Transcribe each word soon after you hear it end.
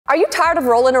Are you tired of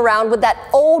rolling around with that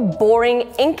old, boring,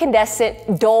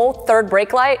 incandescent, dull third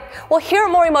brake light? Well, here at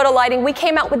Morimoto Lighting, we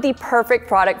came out with the perfect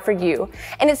product for you,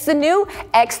 and it's the new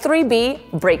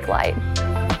X3B brake light.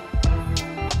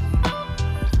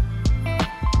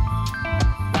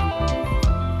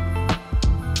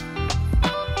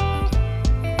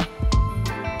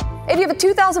 If you have a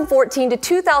 2014 to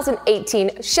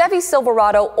 2018 Chevy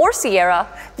Silverado or Sierra,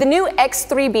 the new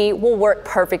X3B will work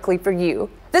perfectly for you.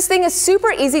 This thing is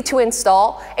super easy to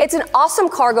install, it's an awesome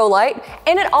cargo light,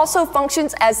 and it also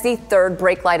functions as the third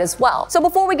brake light as well. So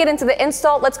before we get into the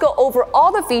install, let's go over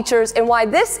all the features and why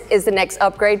this is the next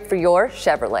upgrade for your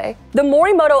Chevrolet. The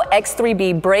Morimoto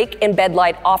X3B brake and bed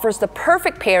light offers the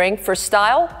perfect pairing for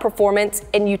style, performance,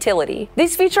 and utility.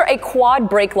 These feature a quad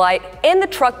brake light and the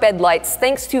truck bed lights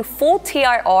thanks to full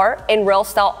TIR and rail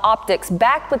style optics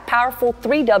backed with powerful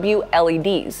 3W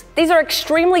LEDs. These are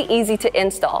extremely easy to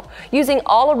install, using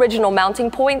all original mounting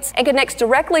points and connects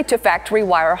directly to factory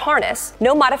wire harness.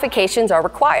 No modifications are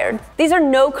required. These are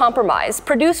no compromise,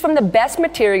 produced from the best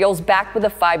materials backed with a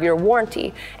 5-year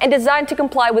warranty, and designed to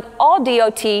comply with all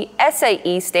DOT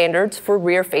SAE standards for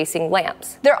rear-facing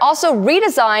lamps. They're also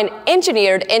redesigned,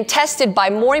 engineered, and tested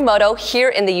by Morimoto here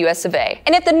in the US of A.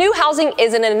 And if the new housing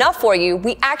isn't enough for you,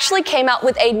 we actually came out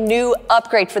with a new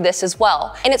upgrade for this as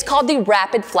well, and it's called the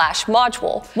Rapid Flash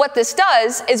Module. What this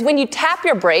does is when you tap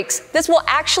your brakes, this will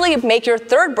actually make your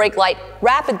third brake light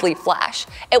rapidly flash.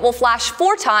 It will flash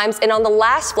 4 times, and on the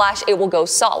last flash, it will go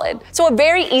solid. So a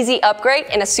very easy upgrade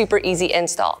and a super easy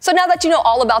install. So now that you know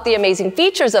all about the amazing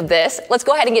features of this, let's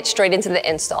go ahead and get straight into the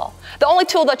install. The only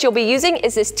tool that you'll be using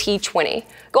is this T20.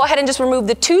 Go ahead and just remove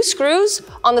the 2 screws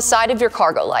on the side of your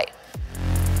cargo light.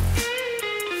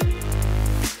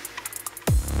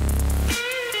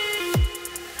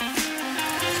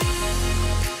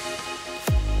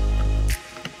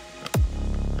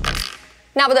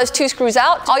 Now with those 2 screws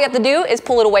out, all you have to do is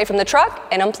pull it away from the truck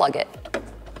and unplug it.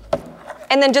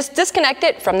 And then just disconnect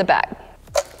it from the bag.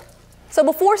 So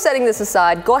before setting this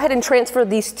aside, go ahead and transfer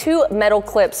these 2 metal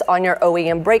clips on your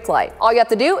OEM brake light. All you have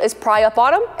to do is pry up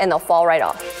on them and they'll fall right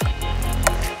off.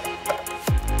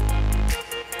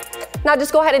 Now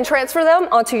just go ahead and transfer them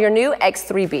onto your new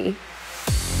X3B.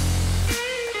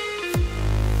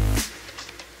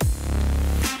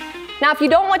 Now, if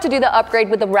you don't want to do the upgrade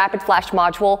with the Rapid Flash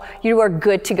Module, you are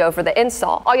good to go for the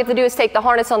install. All you have to do is take the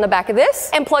harness on the back of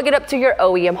this and plug it up to your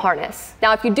OEM harness.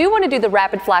 Now, if you do want to do the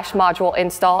Rapid Flash Module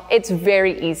install, it's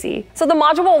very easy. So the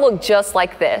module will look just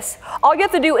like this. All you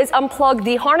have to do is unplug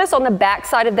the harness on the back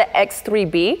side of the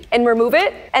X3B and remove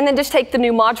it, and then just take the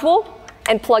new module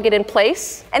and plug it in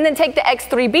place, and then take the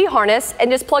X3B harness and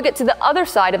just plug it to the other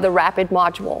side of the Rapid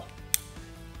Module.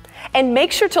 And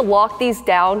make sure to lock these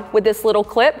down with this little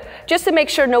clip just to make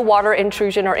sure no water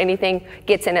intrusion or anything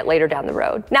gets in it later down the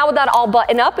road. Now with that all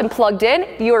buttoned up and plugged in,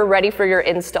 you are ready for your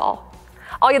install.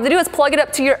 All you have to do is plug it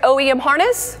up to your OEM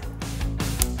harness.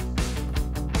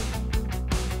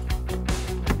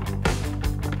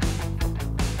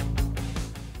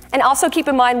 And also keep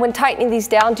in mind when tightening these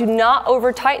down, do not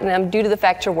over tighten them due to the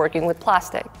fact you're working with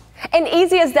plastic. And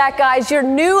easy as that, guys, your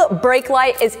new brake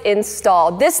light is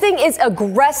installed. This thing is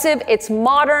aggressive, it's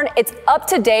modern, it's up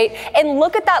to date, and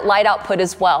look at that light output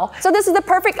as well. So this is the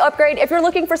perfect upgrade if you're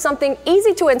looking for something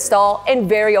easy to install and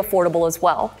very affordable as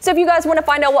well. So if you guys want to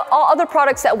find out what all other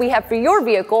products that we have for your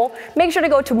vehicle, make sure to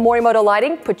go to Morimoto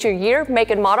Lighting, put your year,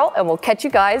 make, and model, and we'll catch you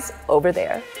guys over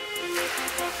there.